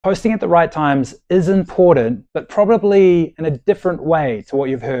Posting at the right times is important, but probably in a different way to what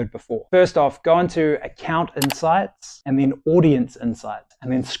you've heard before. First off, go into Account Insights and then Audience Insights,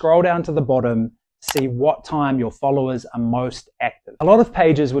 and then scroll down to the bottom to see what time your followers are most active. A lot of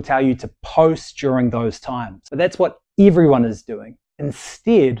pages will tell you to post during those times, but that's what everyone is doing.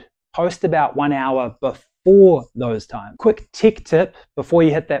 Instead, post about 1 hour before those times. Quick tech tip before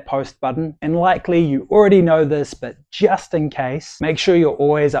you hit that post button, and likely you already know this, but just in case, make sure you're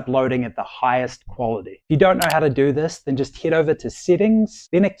always uploading at the highest quality. If you don't know how to do this, then just head over to Settings,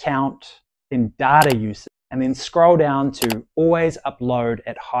 then Account, then Data Usage, and then scroll down to always upload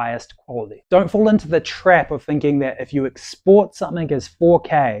at highest quality. Don't fall into the trap of thinking that if you export something as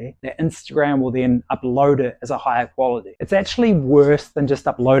 4K, that Instagram will then upload it as a higher quality. It's actually worse than just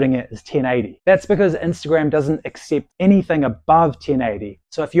uploading it as 1080. That's because Instagram doesn't accept anything above 1080.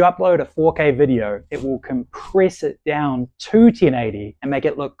 So if you upload a 4K video, it will compress it down to 1080 and make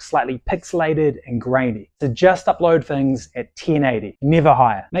it look slightly pixelated and grainy. So just upload things at 1080, never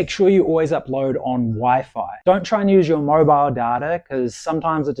higher. Make sure you always upload on Wi-Fi. Don't try and use your mobile data, because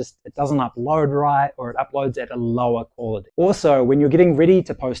sometimes it doesn't upload right, or it uploads at a lower quality. Also, when you're getting ready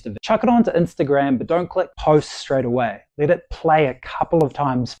to post a video, chuck it onto Instagram, but don't click post straight away. Let it play a couple of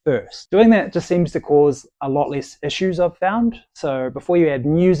times first. Doing that just seems to cause a lot less issues, I've found. So before you add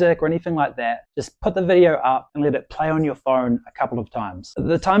music or anything like that, just put the video up and let it play on your phone a couple of times.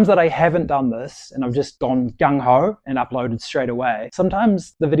 The times that I haven't done this and I've just gone gung-ho and uploaded straight away,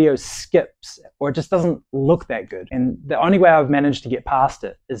 sometimes the video skips or it just doesn't look that good. And the only way I've managed to get past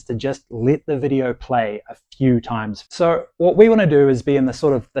it is to just let the video play a few times. So what we want to do is be in the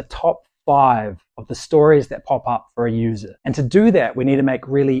sort of the top 5 of the stories that pop up for a user. And to do that, we need to make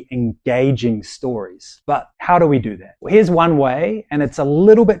really engaging stories. But how do we do that? Well, here's one way, and it's a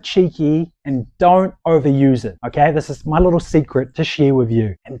little bit cheeky, and don't overuse it, okay? This is my little secret to share with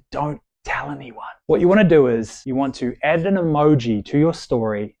you, and don't tell anyone. What you want to do is you want to add an emoji to your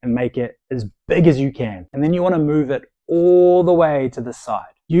story and make it as big as you can. And then you want to move it all the way to the side.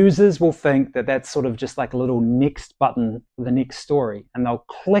 Users will think that that's sort of just like a little next button for the next story, and they'll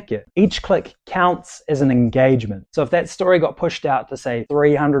click it. Each click counts as an engagement. So if that story got pushed out to say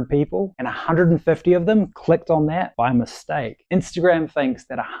 300 people and 150 of them clicked on that by mistake, Instagram thinks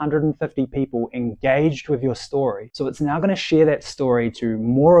that 150 people engaged with your story. So it's now going to share that story to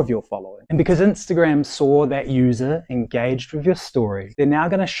more of your followers. And because Instagram saw that user engaged with your story, they're now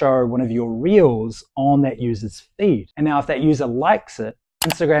going to show one of your reels on that user's feed. And now if that user likes it,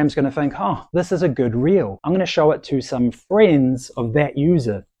 Instagram's going to think, oh, this is a good reel. I'm going to show it to some friends of that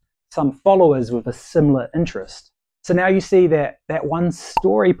user, some followers with a similar interest. So now you see that that one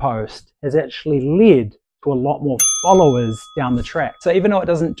story post has actually led to a lot more followers down the track. So even though it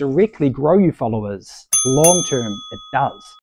doesn't directly grow you followers, long term it does.